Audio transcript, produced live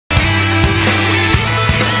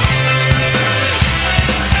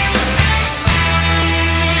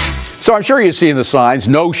So I'm sure you've seen the signs,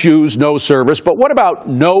 no shoes, no service, but what about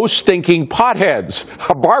no stinking potheads?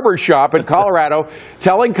 A barber shop in Colorado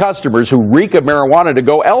telling customers who reek of marijuana to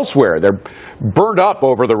go elsewhere. They're burned up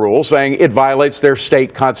over the rule, saying it violates their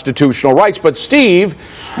state constitutional rights. But Steve,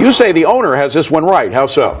 you say the owner has this one right. How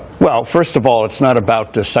so? Well, first of all, it's not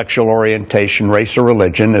about sexual orientation, race, or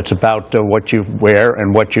religion. It's about what you wear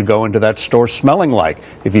and what you go into that store smelling like.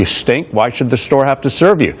 If you stink, why should the store have to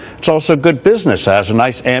serve you? It's also good business. It has a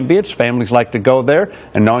nice ambience. Families like to go there,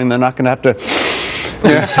 and knowing they're not going to have to...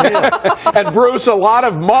 And Bruce, a lot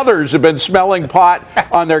of mothers have been smelling pot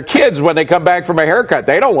on their kids when they come back from a haircut.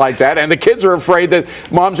 They don't like that, and the kids are afraid that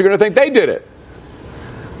moms are going to think they did it.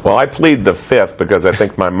 Well, I plead the fifth because I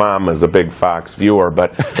think my mom is a big Fox viewer,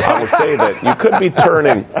 but I will say that you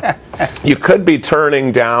could be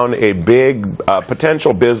turning down a big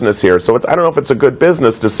potential business here. So I don't know if it's a good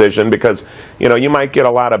business decision because, you know, you might get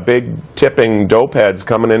a lot of big tipping dope heads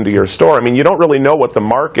coming into your store. I mean, you don't really know what the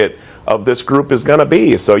market of this group is going to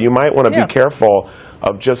be, so you might want to be careful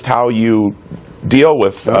of just how you deal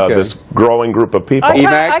with this growing group of people.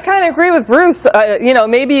 I kind of agree with Bruce. You know,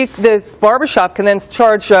 maybe this barbershop can then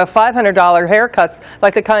charge $500 haircuts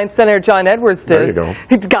like the kind Senator John Edwards did. There you go.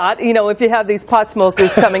 He's got, you know, if you have these pot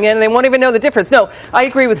smokers coming in and they won't even know the difference. No, I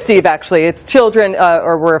agree with Steve, actually. It's children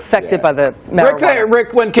or were affected by the marijuana.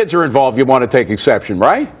 Rick, when kids are involved, you want to take exception,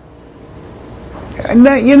 right?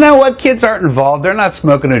 No, you know what? Kids aren't involved. They're not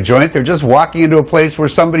smoking a joint. They're just walking into a place where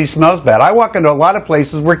somebody smells bad. I walk into a lot of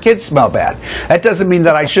places where kids smell bad. That doesn't mean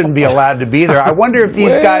that I shouldn't be allowed to be there. I wonder if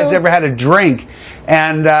these guys ever had a drink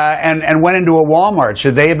and went into a Walmart.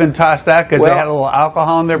 Should they have been tossed out because they had a little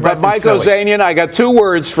alcohol in their breath? But Mike Ozanian, I got two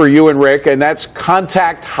words for you and Rick, and that's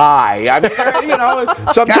contact high. I mean, you know,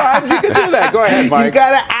 sometimes you can do that. Go ahead, Mike. You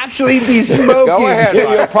got to actually be smoking. Go ahead, Mike.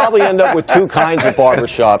 You'll probably end up with two kinds of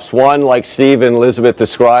barbershops. One, like Steve and Elizabeth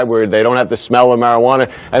described, where they don't have the smell of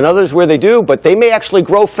marijuana, and others where they do, but they may actually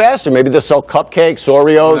grow faster. Maybe they'll sell cupcakes,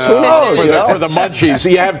 Oreos, who knows? For the munchies.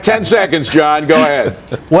 You have 10 seconds, John. Go ahead.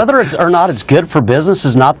 Whether it's or not it's good for business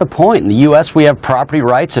is not the point. In the U.S., we have property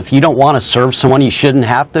rights. If you don't want to serve someone, you shouldn't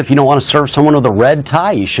have to. If you don't want to serve someone with a red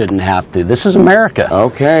tie, you shouldn't have to. This is America.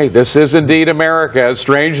 Okay, this is indeed America, as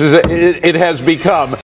strange as it has become.